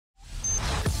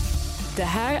Det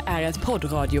här är ett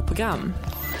poddradioprogram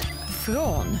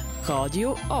från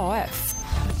Radio AF.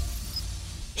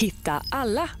 Hitta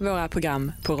alla våra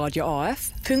program på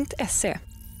radioaf.se.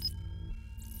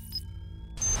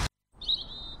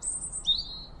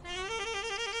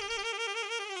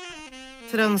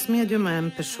 Transmedium är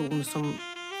en person som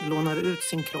lånar ut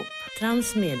sin kropp.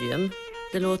 Transmedium,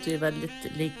 det låter ju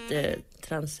väldigt likt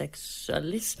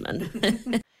transsexualismen.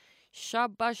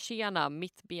 Tjabba tjena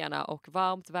mittbena och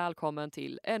varmt välkommen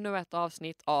till ännu ett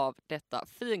avsnitt av detta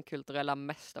finkulturella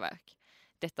mästerverk.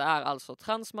 Detta är alltså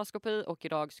Transmaskopi och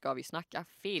idag ska vi snacka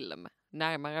film,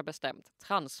 närmare bestämt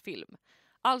transfilm.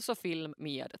 Alltså film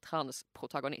med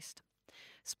transprotagonist.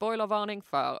 Spoilervarning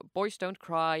för Boys Don't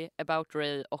Cry, About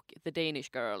Ray och The Danish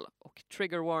Girl och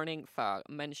triggervarning för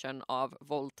mention av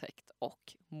våldtäkt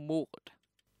och mord.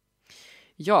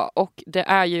 Ja, och det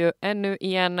är ju ännu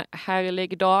en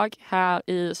härlig dag här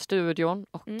i studion.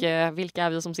 Och vilka är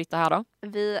vi som sitter här då?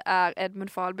 Vi är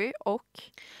Edmund Falby och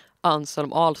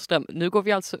Anselm Ahlström. Nu går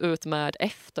vi alltså ut med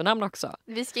efternamn också.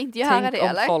 Vi ska inte göra det,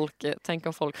 eller? Tänk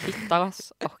om folk hittar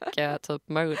oss och typ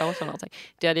mördar oss och någonting.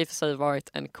 Det hade i och för sig varit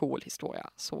en cool historia.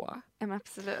 Så. Ja, men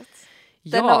absolut.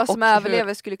 Den av oss som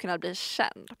överlever skulle kunna bli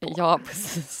känd på. Ja,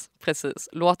 precis.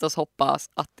 Låt oss hoppas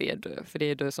att det är du. För det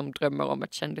är du som drömmer om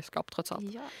ett kändisskap trots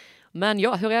allt. Ja. Men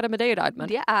ja, hur är det med dig då, Edmund?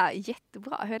 Det är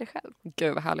jättebra. Hur är det själv?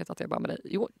 Gud, vad härligt att det är bra med dig.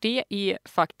 Jo, det är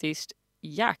faktiskt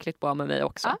jäkligt bra med mig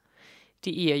också. Ja.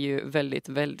 Det är ju väldigt,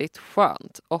 väldigt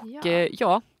skönt. Och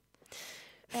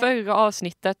förra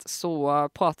avsnittet så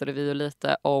pratade vi ju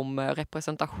lite om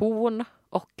representation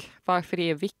och varför det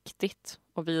är viktigt.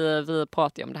 Och vi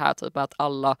pratar ju om det här typ att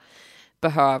alla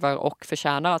behöver och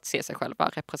förtjänar att se sig själva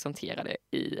representerade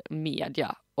i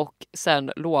media. Och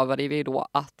sen lovade vi då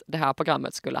att det här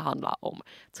programmet skulle handla om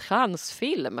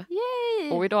transfilm.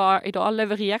 Yay! Och idag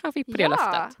levererar vi på det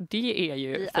löftet. Det är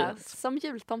ju vi fint. Är som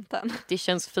jultomten. Det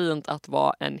känns fint att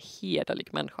vara en hederlig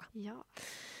människa. Ja.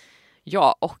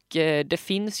 Ja, och det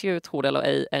finns ju, tror det eller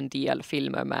ej, en del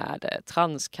filmer med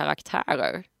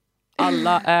transkaraktärer.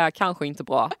 Alla är kanske inte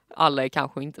bra, alla är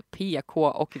kanske inte PK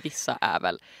och vissa är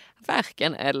väl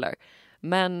varken eller.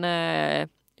 Men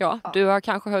du har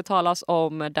kanske hört talas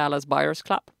om Dallas Buyers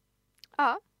Club.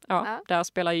 Ja. Där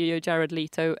spelar ju Jared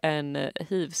Leto en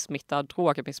HIV-smittad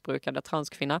drogmissbrukande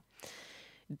transkvinna.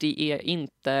 Det är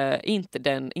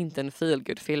inte en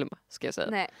feel-good-film, ska jag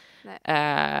säga. Nej.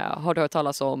 Har du hört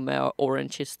talas om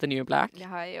Orange is the New Black? Det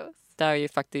har jag ju. Där är ju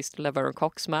faktiskt Laverne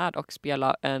Cox med och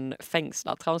spelar en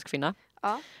fängslad transkvinna.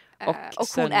 Ja. Och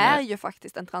hon är ju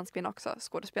faktiskt en transkvinna också,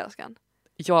 skådespelerskan.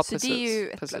 Ja, så precis. Det är ju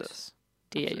ett precis. Plus.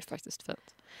 Det är ju faktiskt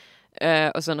fint.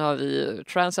 Och sen har vi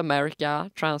Transamerica,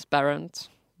 Transparent,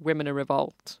 Women in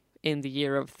Revolt, In the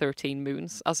Year of 13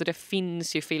 Moons. Alltså det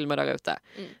finns ju filmer där ute.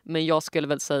 Men jag skulle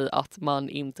väl säga att man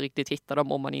inte riktigt hittar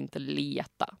dem om man inte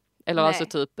letar. Eller alltså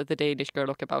typ The Danish Girl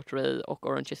och About Ray och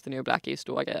Orange is the New Black är ju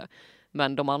stora grejer.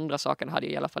 Men de andra sakerna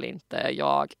hade i alla fall inte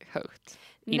jag hört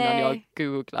innan jag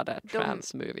googlade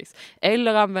transmovies.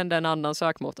 Eller använde en annan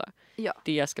sökmotor. Ja.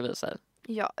 Det ska vi säga.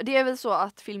 Ja, det är väl så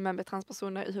att filmen med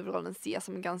transpersoner i huvudrollen ses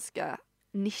som ganska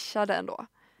nischade ändå.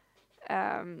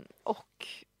 Och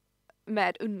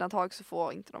med undantag så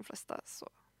får inte de flesta så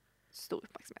stor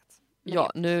uppmärksamhet.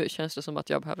 Ja, nu känns det som att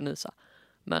jag behöver nysa.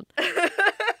 Men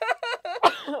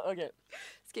okay.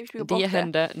 Det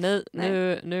hände.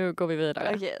 Nej. Nu går vi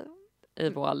vidare i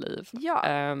våra liv.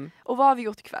 Ja. Och vad har vi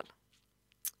gjort ikväll?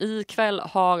 Ikväll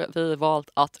har vi valt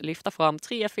att lyfta fram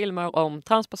 3 filmer om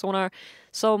transpersoner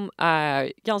som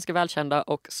är ganska välkända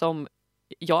och som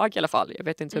jag i alla fall, jag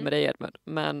vet inte hur med dig Edmund,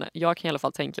 men jag kan i alla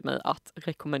fall tänka mig att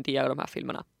rekommendera de här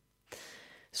filmerna.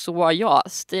 Så ja,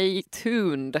 stay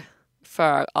tuned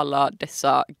för alla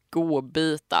dessa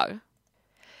godbitar.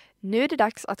 Nu är det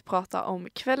dags att prata om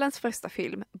kvällens första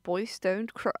film, Boys Don't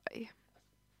Cry.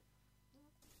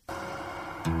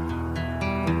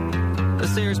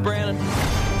 This here's Brandon,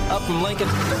 up from Lincoln.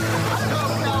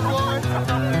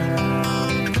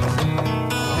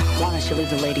 As long as you leave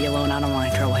the lady alone, I don't want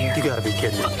any trouble here. You gotta be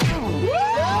kidding me.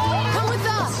 Come with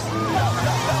us!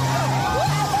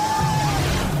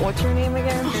 What's your name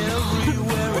again?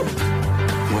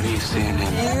 What are you seeing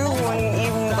in? You wouldn't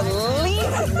even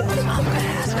believe it. I'm gonna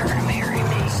ask her to marry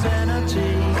me.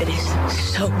 It is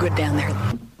so good down there.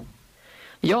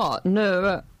 Ja,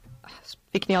 nu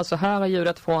fick ni alltså höra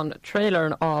ljudet från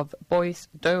trailern av Boys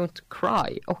Don't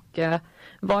Cry. Och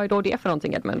vad är då det för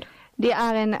någonting, Edmund? Det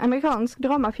är en amerikansk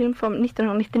dramafilm från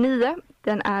 1999.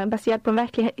 Den är baserad på en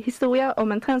verklig historia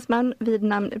om en transman vid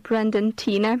namn Brandon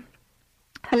Teene.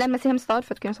 Han lämnar sin hemstad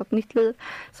för att kunna starta ett nytt liv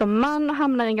som man och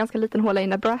hamnar i en ganska liten håla i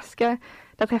Nebraska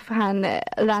Där träffar han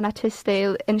Lana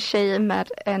Tisdale, en tjej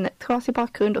med en trasig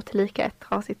bakgrund och tillika ett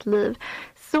trasigt liv.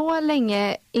 Så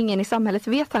länge ingen i samhället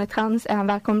vet att han är trans är han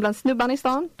välkommen bland snubbarna i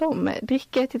stan. De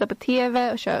dricker, tittar på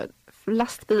tv och kör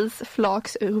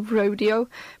lastbilsflaks rodeo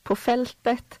på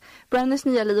fältet. Brandons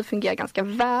nya liv fungerar ganska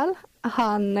väl.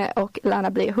 Han och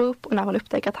Lana blir ihop och när hon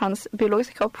upptäcker att hans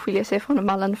biologiska kropp skiljer sig från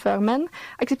mallen för män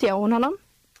accepterar hon honom.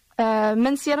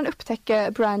 Men sedan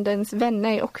upptäcker Brandons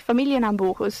vänner och familjen han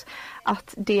bor hos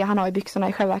att det han har i byxorna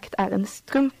i själva verket är en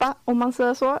strumpa, om man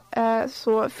säger så.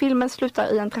 Så filmen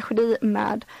slutar i en tragedi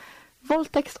med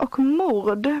våldtäkt och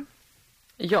mord.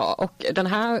 Ja, och den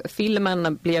här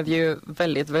filmen blev ju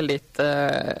väldigt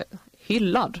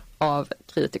hyllad av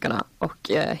kritikerna.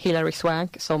 Och Hilary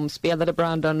Swank som spelade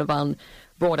Brandon vann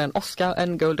både en Oscar,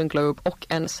 en Golden Globe och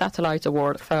en Satellite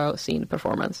Award för sin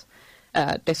performance.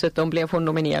 Dessutom blev hon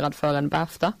nominerad för en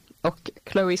BAFTA och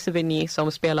Chloe Sevigny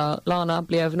som spelar Lana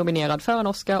blev nominerad för en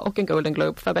Oscar och en Golden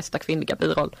Globe för bästa kvinnliga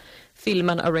biroll.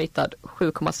 Filmen är ratad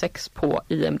 7,6 på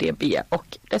IMDb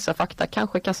och dessa fakta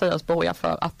kanske kan sägas borga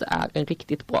för att det är en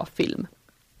riktigt bra film.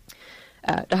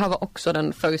 Det här var också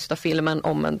den första filmen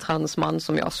om en transman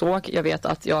som jag såg. Jag vet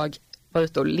att jag var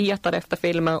ute och letade efter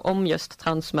filmer om just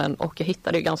transmän och jag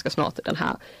hittade ju ganska snart den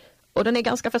här. Och den är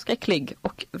ganska förskräcklig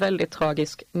och väldigt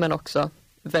tragisk men också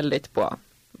väldigt bra.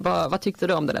 Vad tyckte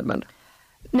du om den, Edmund?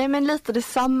 Nej, men lite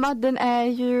detsamma. Den är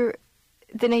ju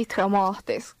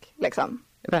traumatisk liksom.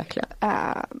 Verkligen.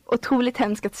 Otroligt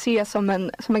hemskt att se som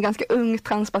en ganska ung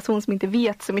transperson som inte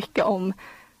vet så mycket om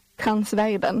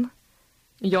transvärlden.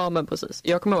 Ja, men precis.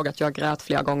 Jag kommer ihåg att jag grät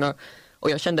flera gånger och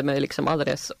jag kände mig liksom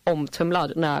alldeles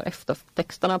omtumlad när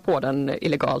eftertexterna på den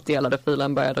illegalt delade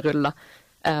filen började rulla.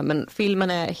 Men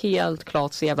filmen är helt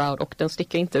klart sevärd och den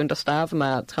sticker inte under stäv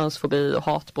med transfobi och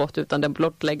hatbrott utan den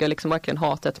blottlägger liksom verkligen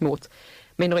hatet mot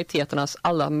minoriteternas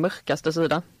allra mörkaste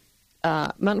sida.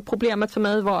 Men problemet för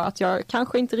mig var att jag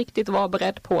kanske inte riktigt var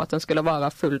beredd på att den skulle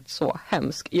vara fullt så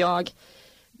hemsk. Jag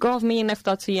gav mig in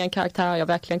efter att se en karaktär jag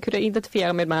verkligen kunde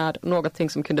identifiera mig med, någonting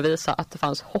som kunde visa att det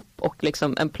fanns hopp och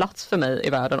liksom en plats för mig i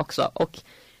världen också. Och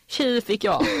tji fick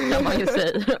jag, kan man ju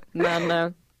säga.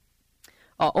 Men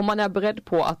ja, om man är beredd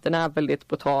på att den är väldigt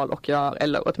brutal och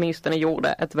eller åtminstone gjorde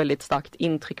ett väldigt starkt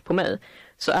intryck på mig,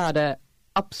 så är det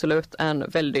absolut en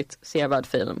väldigt sevärd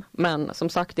film. Men som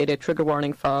sagt är det trigger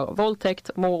warning för våldtäkt,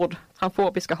 mord,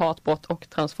 transfobiska hatbrott och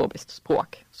transfobiskt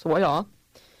språk. Så ja,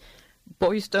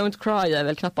 Boys Don't Cry är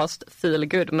väl knappast feel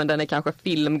good, men den är kanske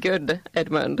film good,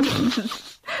 Edmund.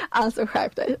 Alltså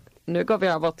skärp dig. Nu går vi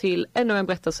över till ännu en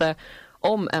berättelse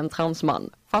om en transman,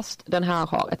 fast den här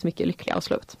har ett mycket lyckligare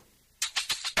slut.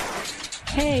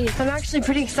 Hey, I'm actually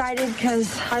pretty excited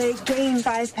because I gained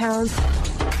 5 pounds.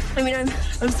 I mean,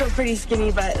 I'm still pretty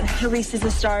skinny, but at least it's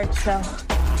a start, so.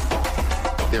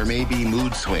 There may be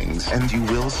mood swings, and you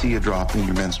will see a drop in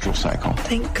your menstrual cycle.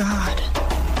 Thank God.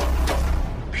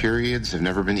 Periods have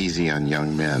never been easy on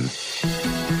young men.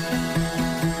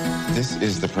 This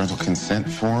is the parental consent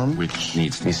form, which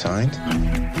needs to be signed.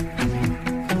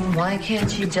 Why can't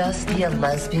she just be a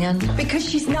lesbian? Because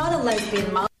she's not a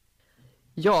lesbian, Mom.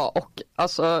 Ja, och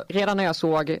alltså redan när jag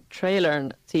såg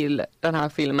trailern till den här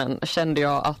filmen kände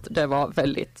jag att det var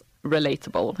väldigt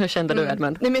relatable. Hur kände du,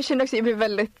 Edmund? Nej, men jag kände också att jag blev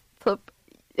väldigt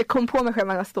jag kom på mig själv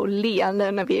med att stå och le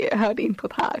när vi hörde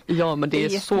introt här. Ja, men det är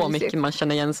så mycket man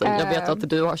känner igen sig. Jag vet att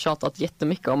du har tjatat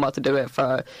jättemycket om att du är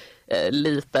för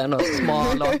liten och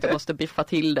smal och att du måste biffa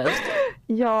till det.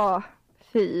 Ja,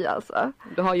 fy alltså.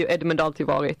 Du har ju Edmund alltid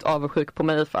varit avundsjuk på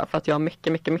mig för att jag har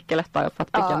mycket lättare för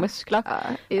att bygga muskler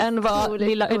än vad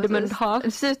lilla Edmund har.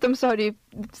 Dessutom så har du ju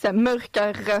så här,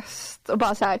 mörka röst och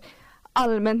bara så här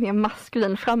allmänt mer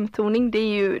maskulin framtoning.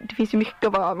 Det finns ju mycket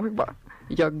att vara avundsjuk på.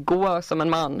 Jag går som en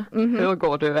man. Hur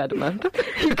går du, Edmund?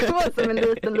 Jag går som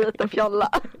en liten fjolla.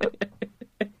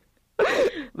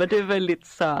 Men du är väldigt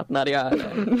söt när du gör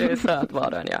det. Du är söt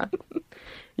vad du än gör.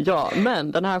 Ja,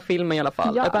 men den här filmen i alla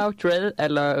fall. Ja. About Ray,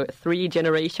 eller Three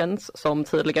Generations, som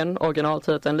tydligen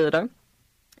originaltiteln lyder,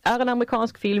 är en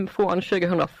amerikansk film från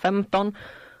 2015.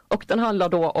 Och den handlar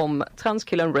då om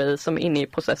transkillen Ray som är inne i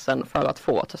processen för att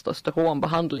få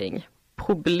testosteronbehandling.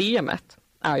 Problemet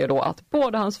är ju då att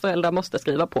båda hans föräldrar måste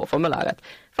skriva på formuläret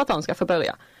för att han ska få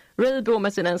börja. Ray bor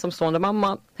med sin ensamstående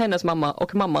mamma, hennes mamma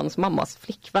och mammans mammas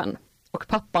flickvän. Och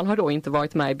pappan har då inte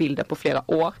varit med i bilden på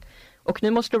flera år. Och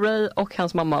nu måste Ray och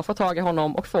hans mamma få tag i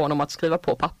honom och få honom att skriva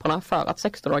på papperna för att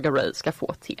 16-åriga Ray ska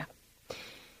få te.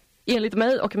 Enligt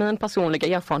mig och min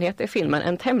personliga erfarenhet är filmen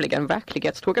en tämligen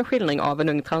verklighetstrogen skildring av en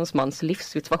ung transmans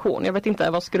livssituation. Jag vet inte,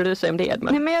 vad skulle du säga om det,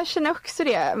 Edmund? Nej, men jag känner också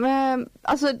det. Men,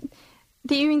 alltså,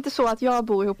 det är ju inte så att jag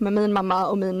bor ihop med min mamma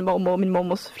och min mormor och min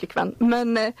mormors flickvän.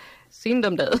 Men synd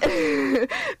om dig.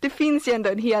 Det finns ju ändå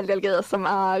en hel del grejer som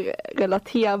är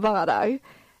relaterbara där.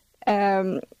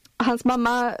 Hans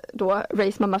mamma då,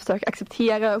 Rays mamma, försöker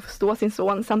acceptera och förstå sin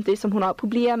son samtidigt som hon har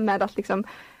problem med att liksom,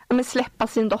 släppa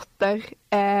sin dotter.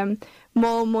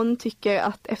 Mormon tycker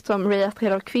att eftersom Ray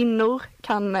attraherar kvinnor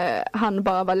kan han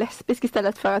bara vara lesbisk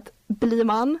istället för att bli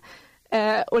man.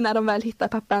 Och när de väl hittar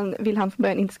pappan vill han från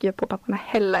början inte skriva på papporna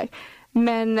heller.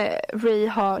 Men Ray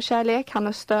har kärlek, han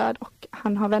har stöd och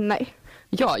han har vänner.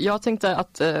 Ja, jag tänkte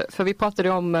att, för vi pratade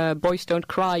om Boys Don't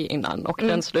Cry innan och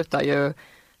den slutar ju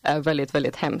väldigt,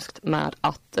 väldigt hemskt med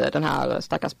att den här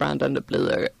stackars Brandon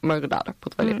blir mördad på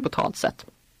ett väldigt brutalt sätt.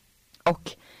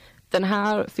 Och den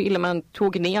här filmen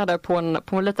tog ner det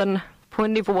på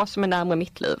en nivå som är närmare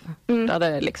mitt liv. Där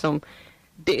det liksom,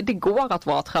 det går att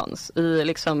vara trans i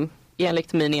liksom,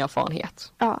 enligt min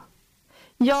erfarenhet.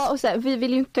 Ja, och så här, vi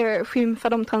vill ju inte skymfa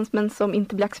de transmän som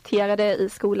inte blir accepterade i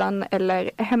skolan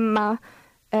eller hemma,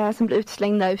 som blir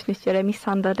utslängda, utnyttjade,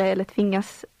 misshandlade eller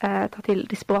tvingas ta till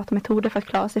desperata metoder för att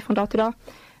klara sig från dag till dag.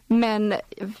 Men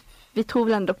vi tror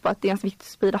väl ändå på att det är ganska viktigt att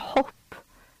sprida hopp,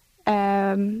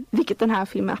 vilket den här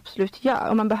filmen absolut gör.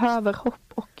 Och man behöver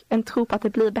hopp och en tro på att det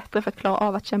blir bättre för att klara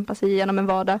av att kämpa sig igenom en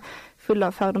vardag full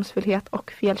av fördomsfullhet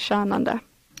och felkönande.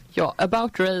 Ja,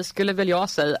 About Ray skulle väl jag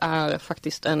säga är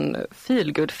faktiskt en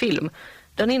feel-good-film.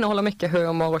 Den innehåller mycket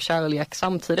humor och kärlek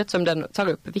samtidigt som den tar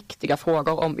upp viktiga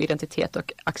frågor om identitet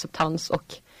och acceptans.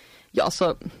 Och ja,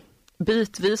 så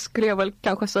bitvis skulle jag väl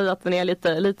kanske säga att den är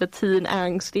lite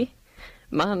teen-angsty.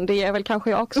 Men det är väl kanske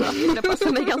jag också. Det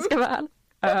passar mig ganska väl.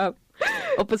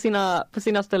 Och på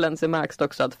sina ställen så märks det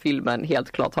också att filmen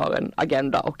helt klart har en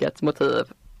agenda och ett motiv.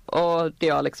 Och det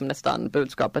gör liksom nästan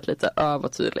budskapet lite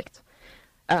övertydligt.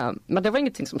 Men det var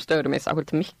ingenting som störde mig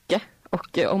särskilt mycket.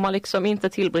 Och om man liksom inte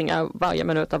tillbringar varje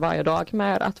minut av varje dag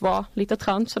med att vara lite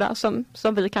trans sådär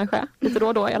som vi kanske är, lite då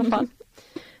och då i alla fall,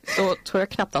 så tror jag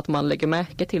knappt att man lägger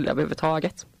märke till det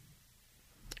överhuvudtaget.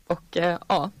 Och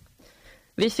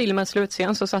vid filmens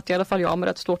slutscen så satt i alla fall jag med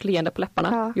ett stort leende på läpparna.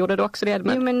 Ja. Gjorde du också det?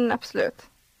 Jo, men absolut.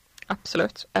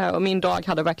 Absolut. Och min dag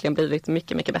hade verkligen blivit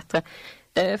mycket, mycket bättre.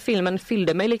 Filmen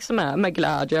fyllde mig liksom med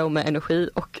glädje och med energi,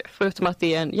 och förutom att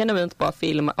det är en genuint bra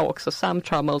film och också Sam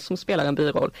Trammell som spelar en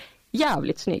biroll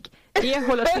jävligt snygg. Det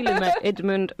håller till med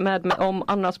Edmund med mig om,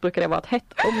 annars brukar det vara ett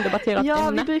hett omdebatterat ämne. Ja,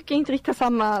 vi brukar inte rikta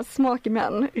samma smak i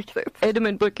män riktigt.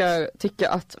 Edmund brukar tycka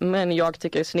att män jag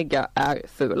tycker är snygga är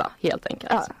fula, helt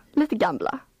enkelt. Ja, lite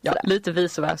gamla. Ja, lite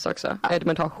vice versa också. Ja.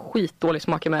 Edmund har skitdålig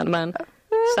smak i män, men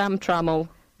Sam Trammell,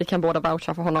 vi kan båda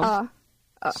voucha för honom.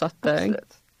 Ja, så att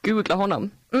googla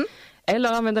honom.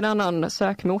 Eller använd en annan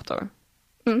sökmotor.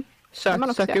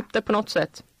 Sök upp det på något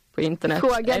sätt på internet.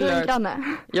 Fråga eller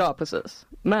granne. Ja, precis.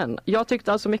 Men jag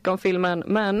tyckte alltså mycket om filmen,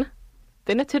 men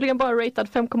den är tydligen bara ratad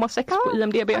 5,6 på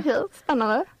IMDb. Okay,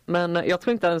 spännande. Men jag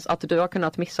tror inte ens att du har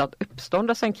kunnat missa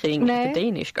uppståndelsen kring The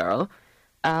Danish Girl.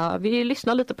 Vi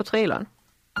lyssnar lite på trailern.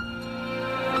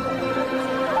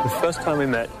 The first time we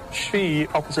met, she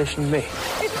oppositioned me.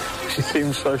 She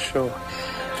seemed so sure.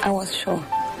 I was sure.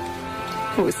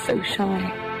 He was so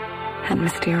shy and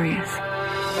mysterious.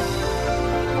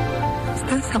 Is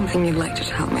there something you'd like to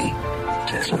tell me?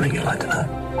 Is there something you'd like to know?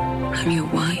 I'm your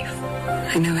wife.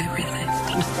 I know everything.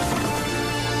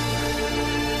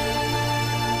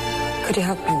 Could you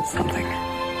help me with something?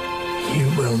 You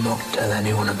will not tell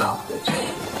anyone about this.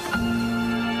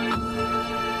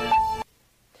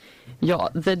 Ja,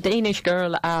 The Danish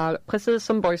Girl är precis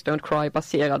som Boys Don't Cry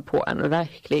baserad på en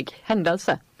verklig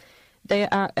händelse. Det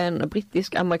är en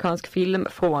brittisk-amerikansk film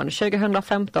från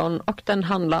 2015 och den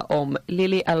handlar om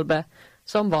Lily Elbe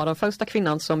som var den första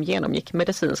kvinnan som genomgick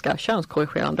medicinska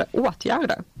könskorrigerande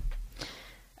åtgärder.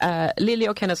 Lily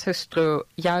och hennes hustru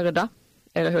Gerda,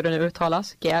 eller hur det nu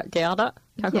uttalas, Gerda,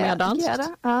 kanske mer danskt.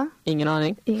 Ingen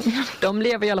aning. De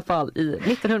lever i alla fall i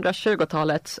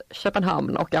 1920-talets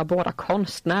Köpenhamn och är båda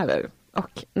konstnärer.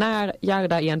 Och när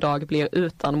Gerda en dag blir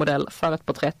utan modell för ett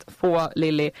porträtt får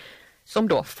Lily, som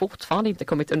då fortfarande inte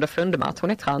kommit underfund med att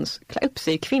hon är trans, klä upp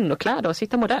sig i kvinnokläder och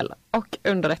sitta modell. Och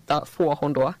under detta får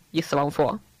hon då, gissa vad hon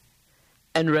får?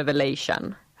 En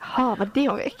revelation. Ja, vad det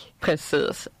hon fick.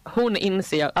 Precis. Hon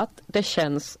inser att det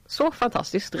känns så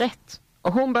fantastiskt rätt.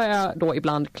 Och hon börjar då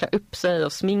ibland klä upp sig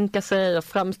och sminka sig och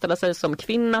framställa sig som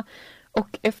kvinna.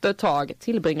 Och efter ett tag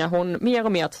tillbringar hon mer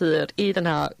och mer tid i den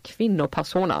här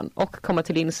kvinnopersonan och kommer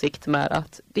till insikt med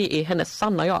att det är hennes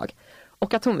sanna jag.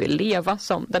 Och att hon vill leva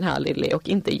som den här Lily och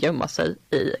inte gömma sig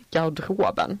i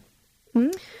garderoben.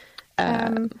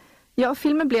 Ja,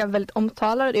 filmen blev väldigt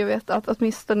omtalad. Jag vet att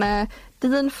åtminstone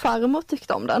din farmor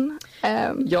tyckte om den.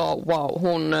 Ja, wow.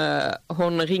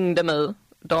 Hon ringde mig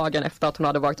dagen efter att hon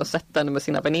hade varit och sett den med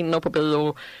sina väninnor på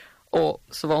bio. Och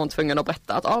så var hon tvungen att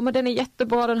berätta att men den är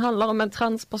jättebra, den handlar om en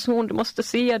transperson, du måste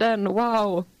se den,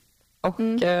 wow. Och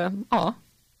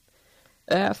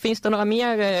finns det några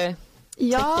mer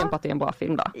tecken på att det är en bra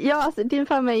film då? Ja, alltså, din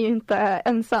farmor är ju inte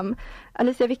ensam.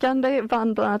 Alicia Vikander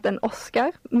vann bland annat en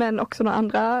Oscar, men också några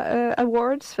andra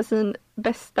awards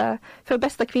för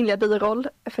bästa kvinnliga biroll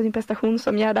för sin prestation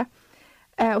som Gerda.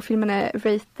 Och filmen är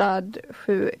ratad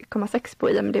 7,6 på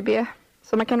IMDb.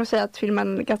 Så man kan nog säga att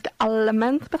filmen ganska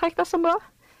allmänt betraktas som bra.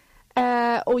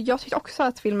 Och jag tyckte också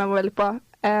att filmen var väldigt bra.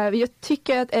 Jag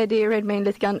tycker att Eddie Redmayne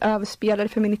lite grann överspelade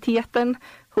femininiteten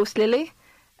hos Lily.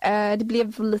 Det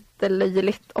blev lite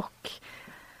löjligt och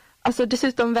alltså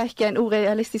dessutom verkar en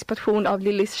orealistisk portion av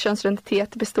Lillys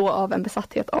könsidentitet bestå av en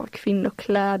besatthet av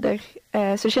kvinnokläder.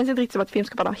 Så det känns inte riktigt som att film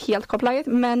ska vara helt kopplat,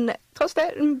 men trots det,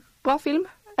 en bra film,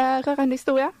 rörande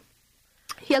historia.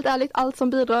 Helt ärligt, allt som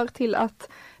bidrar till att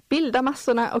bilda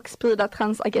massorna och sprida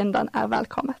transagendan är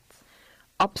välkommet.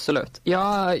 Absolut.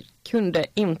 Jag kunde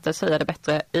inte säga det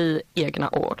bättre i egna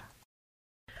ord.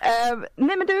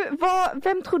 Nej men du,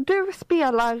 vem tror du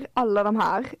spelar alla de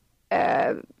här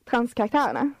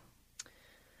transkaraktärerna?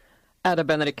 Är det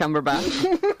Benedict Cumberbatch?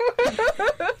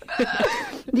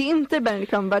 Det är inte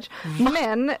Benedict Cumberbatch,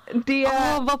 men det...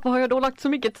 varför har jag då lagt så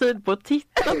mycket tid på att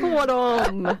titta på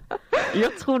dem?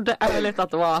 Jag trodde ärligt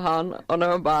att det var han och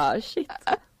nu bara shit.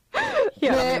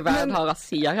 Hela min värld har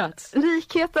raserats. En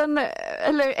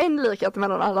likhet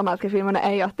mellan alla de här tre filmerna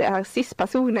är ju att det är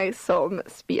cis-personer som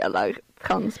spelar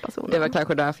transpersoner. Det var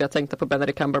kanske därför jag tänkte på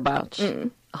Benedict Cumberbatch.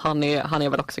 Han är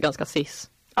väl också ganska cis.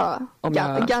 Ja,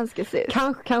 ganska cis.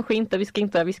 Kanske inte, vi ska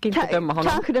inte döma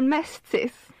honom. Kanske den mest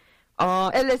cis.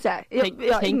 Ja, eller så här,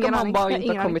 tänk om han bara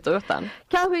inte har kommit ut än.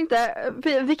 Kanske inte,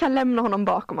 vi kan lämna honom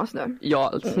bakom oss nu.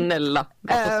 Ja, snälla.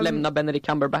 Låt oss lämna Benedict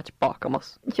Cumberbatch bakom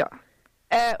oss. Ja.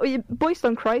 Och i Boys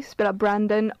Don't Cry spelar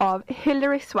Brandon av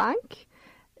Hilary Swank.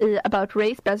 I About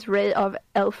Ray spelas Ray av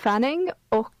Elle Fanning.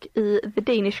 Och i The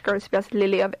Danish Girl spelas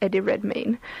Lily av Eddie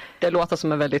Redmayne. Det låter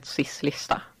som en väldigt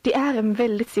cis-lista. Det är en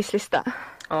väldigt cis-lista.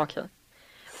 Okej.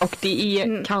 Och det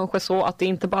är kanske så att det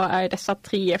inte bara är dessa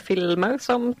 3 filmer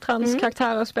som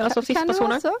transkaraktärer spelas av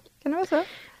cis-personer. Kan det vara så?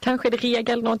 Kanske är det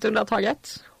regel, något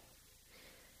undantaget.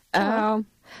 Ja.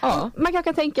 Man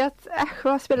kan tänka att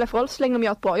vad spelar för roll så länge de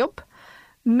gör ett bra jobb.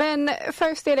 Men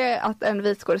först är det att en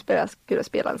vit skådespelare skulle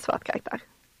spela en svart karaktär.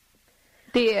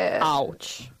 Det...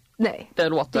 Ouch. Nej. Det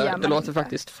låter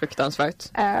faktiskt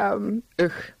fruktansvärt.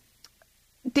 Usch.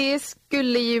 Det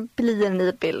skulle ju bli en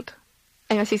nidbild.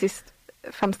 En rasistisk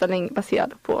framställning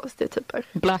baserad på stereotyper.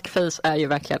 Blackface är ju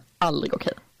verkligen aldrig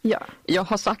okej. Ja. Jag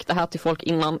har sagt det här till folk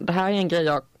innan. Det här är en grej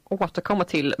jag återkommer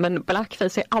till. Men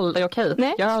blackface är aldrig okej.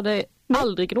 Nej. Gör det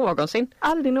aldrig någonsin.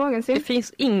 Aldrig någonsin. Det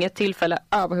finns inget tillfälle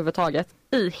överhuvudtaget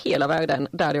i hela världen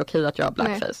där det är okej att göra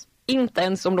blackface. Nej. Inte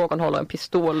ens om någon håller en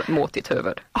pistol mot ditt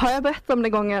huvud. Har jag berättat om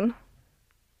den gången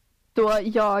då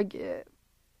jag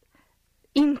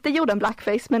inte gjorde en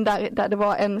blackface, men där det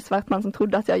var en svart man som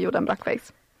trodde att jag gjorde en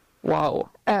blackface. Wow.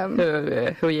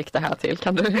 Hur gick det här till?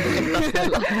 Kan du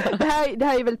snälla? Det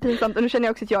här är väldigt pinsamt och nu känner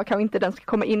jag också att jag kanske inte den ska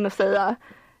komma in och säga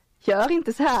gör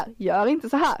inte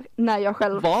så här när jag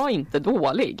själv... Var inte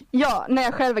dålig. Ja, när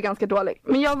jag själv är ganska dålig.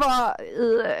 Men jag var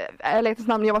i ärlighetens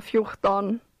namn, jag var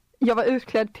 14. Jag var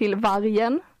utklädd till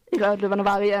vargen, i Rödluvan och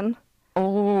vargen.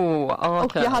 Okay.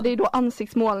 Och jag hade ju då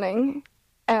ansiktsmålning.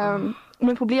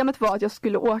 Men problemet var att jag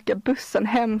skulle åka bussen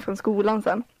hem från skolan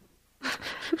sen.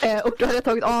 Och då hade jag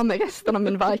tagit av mig resten av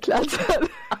min vargklädsel.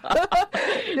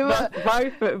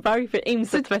 Varför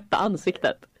inte tvätta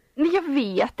ansiktet? Nej, jag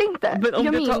vet inte. Men om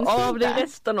jag du tar av dig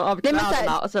resten av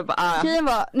kläderna och så bara...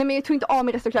 Nej, men jag tog inte av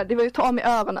mig resten av kläderna. Det var ju att ta av mig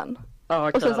öronen.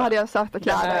 Okay. Och sen så hade jag svarta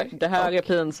kläder. Det här är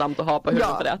pinsamt att ha på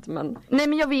huvudet. Men... Nej,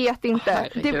 men jag vet inte.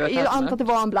 Jag antar att det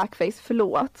var en blackface.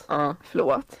 Förlåt.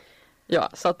 Förlåt. Ja,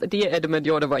 så att det Edmund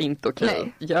gjorde var inte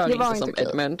okej. Gör inte som okej.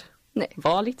 Edmund. Nej.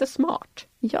 Var lite smart.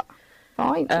 Ja,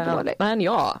 var inte dålig. Men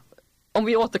ja, om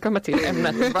vi återkommer till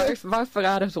ämnet. Varför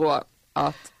är det så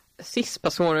att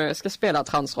cis-personer ska spela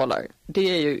transroller? Det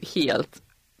är ju helt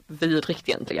vidrigt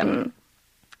egentligen.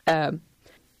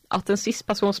 Att en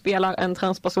cis-person spelar en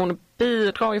transperson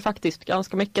bidrar ju faktiskt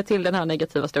ganska mycket till den här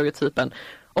negativa stereotypen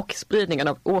och spridningen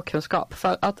av okunskap.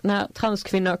 För att när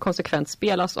transkvinnor konsekvent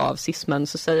spelas av cis-män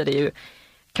så säger det ju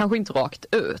kanske inte rakt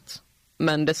ut,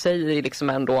 men det säger ju liksom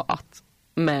ändå att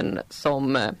män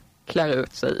som klär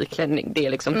ut sig i klänning, det är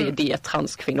liksom det är det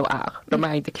transkvinnor är. De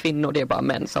är inte kvinnor, det är bara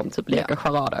män som typ leker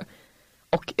charader.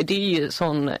 Och det är ju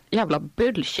sån jävla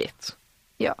bullshit.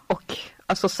 Ja. Och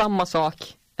alltså samma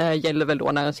sak gäller väl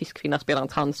då när en cis-kvinna spelar en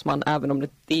transman, även om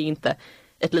det är inte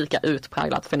ett lika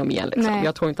utpräglat fenomen. Liksom.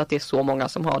 Jag tror inte att det är så många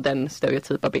som har den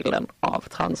stereotypa bilden av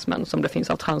transmän som det finns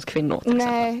av transkvinnor till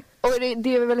exempel. Och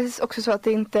det är väl också så att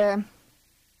det inte är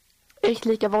riktigt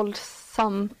lika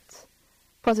våldsamt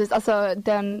på något vis. Alltså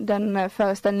den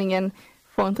föreställningen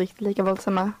får inte riktigt lika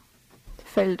våldsamma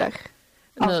följder.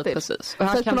 Nej, precis. Så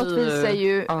att på något vis är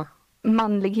ju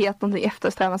manlighet någonting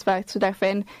eftersträvansvärt, så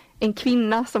därför en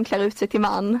kvinna som klär ut sig till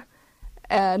man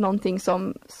är någonting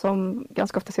som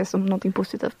ganska ofta ses som någonting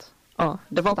positivt. Ja,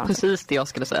 det var precis det jag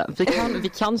skulle säga. Vi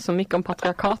kan så mycket om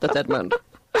patriarkatet, Edmund.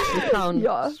 Vi kan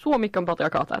så mycket om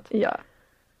patriarkatet. Ja.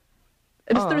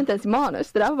 Det står inte ens i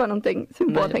manus. Det där var någonting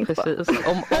som jag tänkte precis.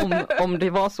 På. Om det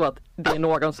var så att det är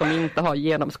någon som inte har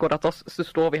genomskådat oss, så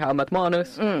står vi här med ett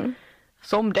manus.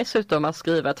 Som dessutom är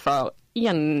skrivet för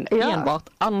enbart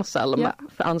Anselm. Ja.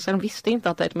 För Anselm visste inte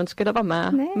att Edmund skulle vara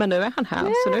med. Nej. Men nu är han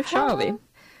här, så nu kör vi.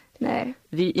 Nej.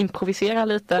 Vi improviserar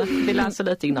lite, vi läser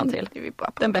lite innantill.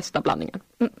 Den bästa blandningen.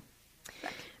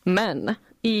 Men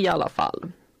i alla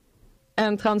fall.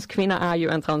 En transkvinna är ju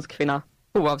en transkvinna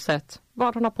oavsett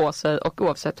vad hon har på sig och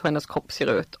oavsett hur hennes kropp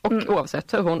ser ut och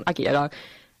oavsett hur hon agerar.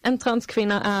 En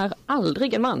transkvinna är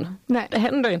aldrig en man. Nej. Det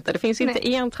händer inte. Det finns inte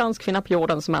en transkvinna på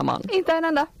jorden som är man. Inte en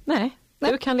enda. Nej.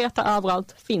 Du kan leta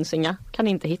överallt. Finns inga. Kan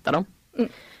inte hitta dem.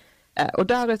 Och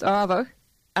därutöver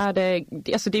är det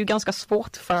är ju ganska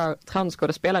svårt för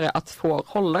transskådespelare att få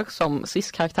roller som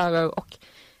cis-karaktärer, och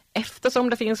eftersom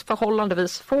det finns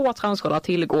förhållandevis få transroller att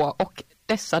tillgå och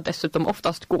dessa dessutom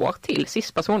oftast går till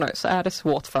cis-personer, så är det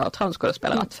svårt för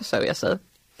transskådespelare att försörja sig.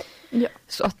 Ja.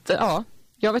 Så att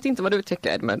jag vet inte vad du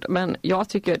tycker, Edmund, men jag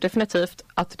tycker definitivt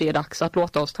att det är dags att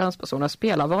låta oss transpersoner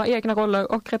spela våra egna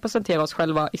roller och representera oss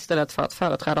själva istället för att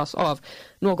företrädas av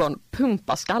någon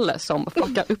pumpaskalle som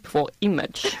fuckar upp vår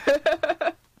image.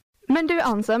 Men du,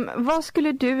 Ansem, vad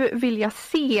skulle du vilja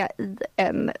se i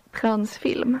en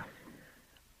transfilm?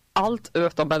 Allt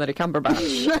utom Benedict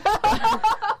Cumberbatch.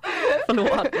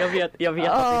 Förlåt, jag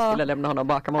vet att vi skulle lämna honom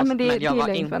bakom oss, men jag var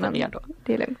inte redo.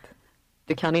 Det är lugnt.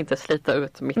 Du kan inte slita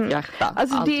ut mitt hjärta.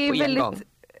 Alltså allt det är väldigt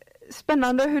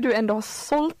spännande hur du ändå har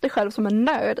sålt dig själv som en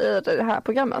nörd i det här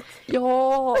programmet.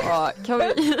 Ja, kan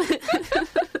vi...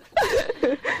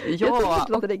 Jag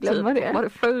låta dig glömma det. Var det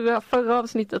förra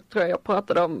avsnittet tror jag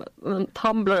pratade om en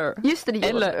Tumblr. Just det,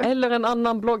 eller en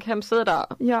annan blogghemsida.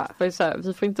 Ja. För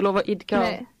vi får inte lov att idka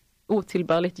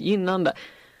otillbörligt gynnande.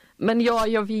 Men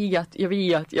jag vet.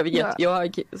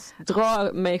 Jag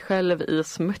drar mig själv i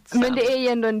smutsen. Men det är ju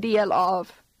ändå en del av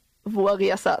vår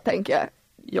resa, tänker jag.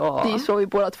 Ja. Det är så vi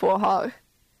båda två har.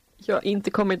 Jag har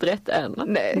inte kommit rätt än.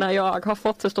 Nej. När jag har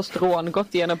fått testosteron,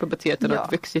 gått igenom puberteten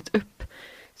och vuxit upp,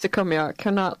 så kommer jag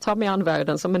kunna ta mig an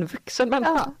världen som en vuxen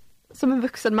människa. Ja, som en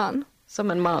vuxen man.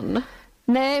 Som en man.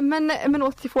 Nej, men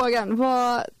åter till frågan.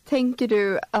 Vad tänker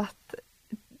du att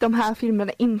de här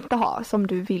filmerna inte har som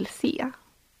du vill se?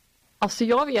 Alltså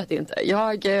jag vet inte.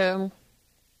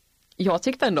 Jag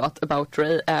tyckte ändå att About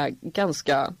Ray är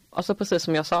ganska, alltså precis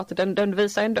som jag sa, att den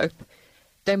visar ändå upp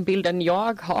den bilden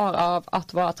jag har av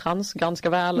att vara trans ganska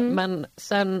väl. Men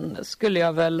sen skulle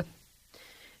jag väl,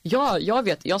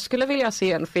 jag skulle vilja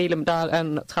se en film där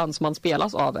en transman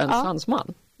spelas av en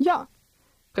transman. Ja.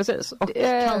 Precis. Och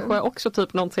kanske också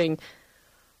typ någonting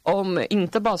om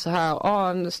inte bara så här,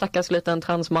 en stackars liten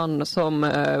transman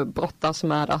som brottas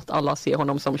med att alla ser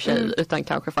honom som tjej, utan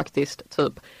kanske faktiskt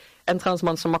typ en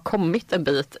transman som har kommit en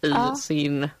bit i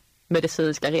sin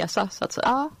medicinska resa, så att säga.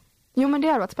 Ja, jo men det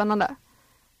har varit spännande.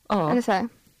 Eller så här,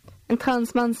 en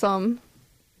transman som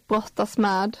brottas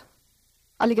med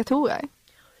alligatorer.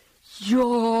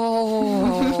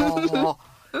 Ja!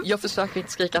 Jag försöker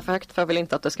inte skrika för högt för jag vill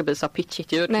inte att det ska bli så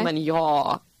pitchigt ljud, men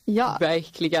ja,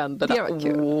 verkligen. Det var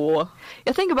kul.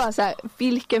 Jag tänker bara så här,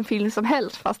 vilken film som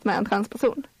helst fast med en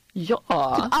transperson.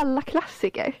 Ja. Typ alla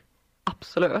klassiker.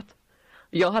 Absolut.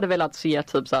 Jag hade velat se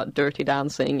typ så här Dirty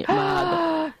Dancing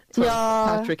med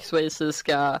Patrick Swayze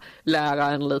ska lära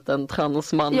en liten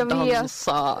transman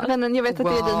dansa. Jag vet att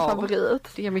det är din favorit.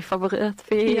 Det är min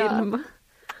favoritfilm.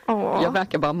 Jag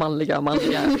verkar bara manliga. Men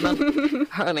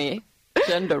hörni,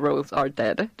 gender roles are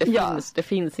dead. Det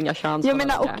finns inga chanser. Jag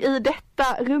menar, och i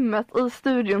detta rummet i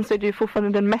studion så är det ju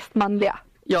fortfarande den mest manliga.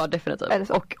 Ja, definitivt.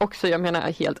 Och också, jag menar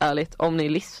helt ärligt, om ni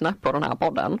lyssnar på den här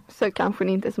podden så kanske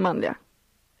ni inte är så manliga.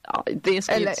 Ja, det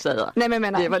ska jag inte säga. Nej,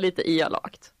 men det var lite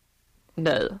elakt.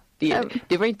 Nej,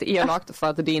 det var inte elakt för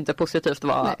att det är inte positivt att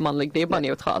vara manlig. Det är bara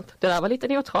neutralt. Det där var lite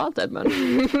neutralt, Edmund.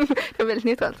 Det var väldigt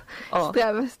neutralt.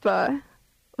 Strävest var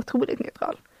otroligt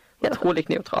neutral. Otroligt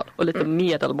neutral och lite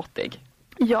medelmåttig.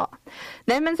 Ja.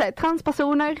 Nej, men så här,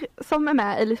 transpersoner som är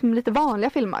med i liksom lite vanliga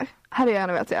filmer hade jag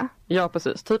gärna velat se. Ja,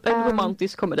 precis. Typ en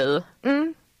romantisk komedi.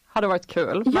 hade varit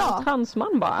kul. Ja. Men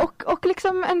transman bara. Och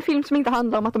liksom en film som inte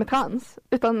handlar om att de är trans.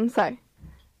 Utan så här,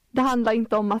 det handlar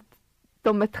inte om att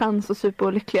de är trans och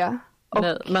superolyckliga.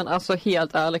 Nej, men alltså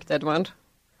helt ärligt Edmund.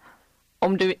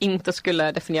 Om du inte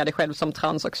skulle definiera dig själv som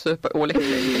trans och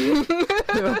superolycklig.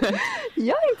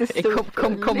 Jag är inte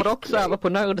superolycklig. Kommer du också över på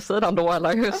nördsidan då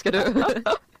eller hur ska du?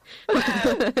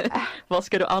 Vad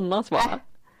ska du annars vara?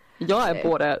 Jag är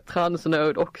både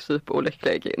transnörd och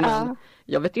superolycklig. Men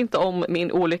jag vet inte om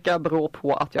min olycka beror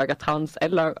på att jag är trans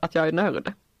eller att jag är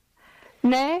nörd.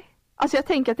 Nej, alltså jag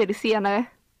tänker att det är det senare.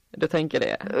 Du tänker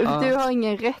det? Du har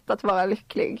ingen rätt att vara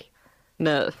lycklig.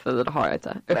 Nej, för det har jag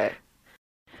inte.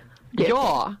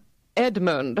 Ja,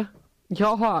 Edmund.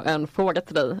 Jag har en fråga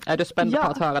till dig. Är du spänd på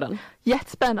att höra den?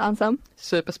 Jättespänd, Ansam.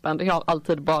 Superspänd. Jag har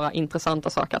alltid bara intressanta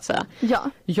saker att säga.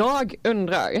 Ja. Jag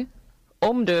undrar,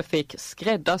 om du fick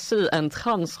skräddarsy en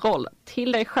transroll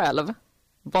till dig själv,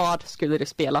 vad skulle du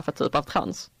spela för typ av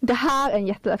trans? Det här är en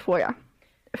jättelätt fråga.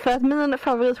 För att min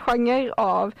favoritgenre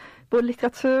av både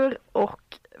litteratur och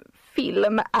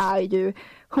film är ju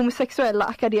homosexuella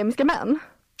akademiska män.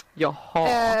 Jaha.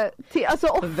 Alltså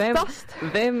oftast...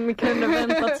 Vem kunde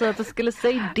vänta sig att du skulle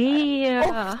säga det?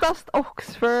 Oftast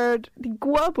Oxford. Det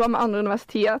går bra med andra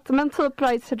universitet. Men typ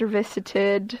Right Center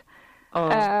Visited.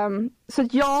 Så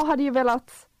jag hade ju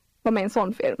velat vara med i en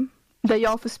sån film. Där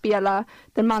jag får spela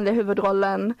den manliga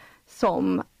huvudrollen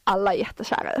som alla är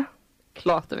jättekära.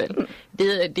 Klart du vill.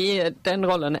 Det är den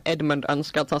rollen Edmund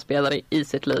önskar att han spelar i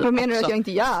sitt liv. Vad menar du att jag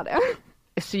inte gör det?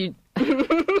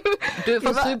 Du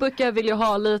brukar vilja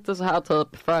ha lite så här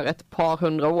typ för ett par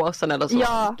 100 år sedan eller så.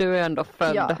 Ja. Du är ändå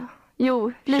född. Ja.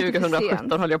 Jo, lite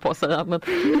 2017 håller jag på att säga, men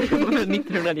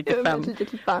 1995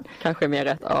 kanske mer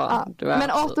rätt. Ja, du är men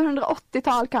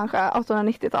 1880-tal kanske,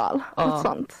 1890-tal, något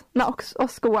sånt. När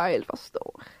Oscar Wilde var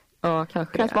stor. Ja,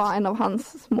 kanske det. Var en av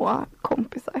hans små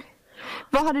kompisar.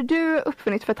 Vad hade du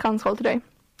uppfunnit för transroll till dig?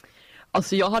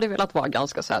 Alltså jag hade velat vara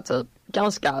ganska så här typ,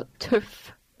 ganska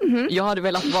tuff. Mm-hmm. Jag hade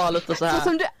velat vara lite så här. Så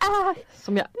som du är.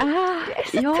 Som jag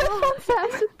är. Det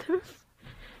är så tuff.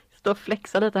 Stå och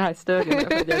flexa lite här i studion för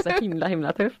att jag är så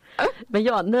himla tuff. Men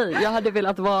jag hade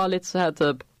velat vara lite så här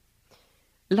typ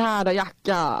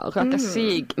läderjacka, röka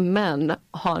cigg, men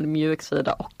ha en mjuk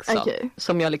sida också. Okay.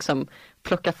 Som jag liksom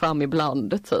plockar fram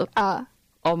ibland typ.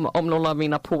 Om någon av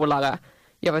mina polare,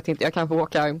 jag vet inte, jag kanske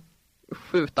råkar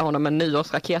skjuta honom med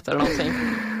nyårsraket eller någonting.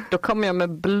 Då kommer jag med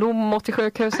blommor till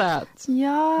sjukhuset.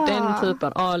 Ja. Den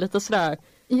typen, lite sådär.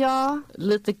 Ja.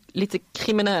 Lite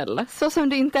kriminell. Så som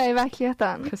du inte är i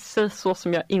verkligheten. Precis så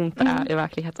som jag inte är i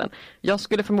verkligheten. Jag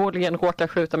skulle förmodligen råka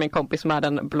skjuta min kompis med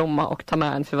en blomma och ta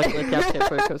med en fyrverkerikatt till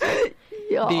sjukhuset.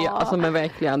 Ja. Det, alltså, men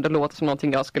verkligen, det låter som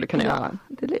någonting jag skulle kunna göra.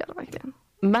 Det leder verkligen.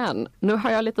 Men nu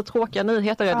har jag lite tråkiga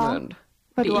nyheter, Edmund.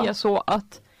 Det är så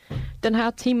att den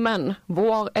här timmen,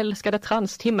 vår älskade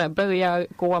transtimme, börjar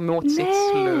gå mot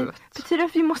sitt slut. Betyder det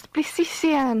att vi måste bli cis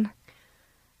igen?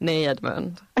 Nej,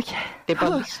 Edmund. Okay. Det är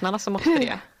bara lyssnarna som måste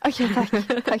det. Okej,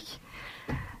 tack.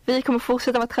 Vi kommer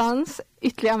fortsätta vara trans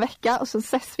ytterligare en vecka och så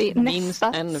ses vi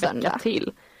nästa en söndag. Vecka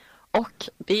till. Och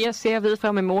det ser vi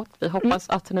fram emot. Vi hoppas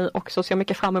att ni också ser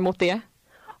mycket fram emot det.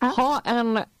 Ha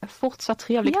en fortsatt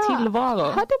trevlig tillvaro.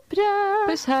 Ha det bra.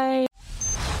 Puss, hej.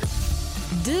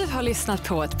 Du har lyssnat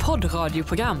på ett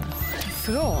poddradioprogram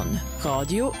från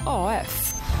Radio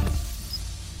AF.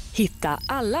 Hitta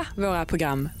alla våra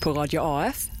program på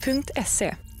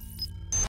radioaf.se.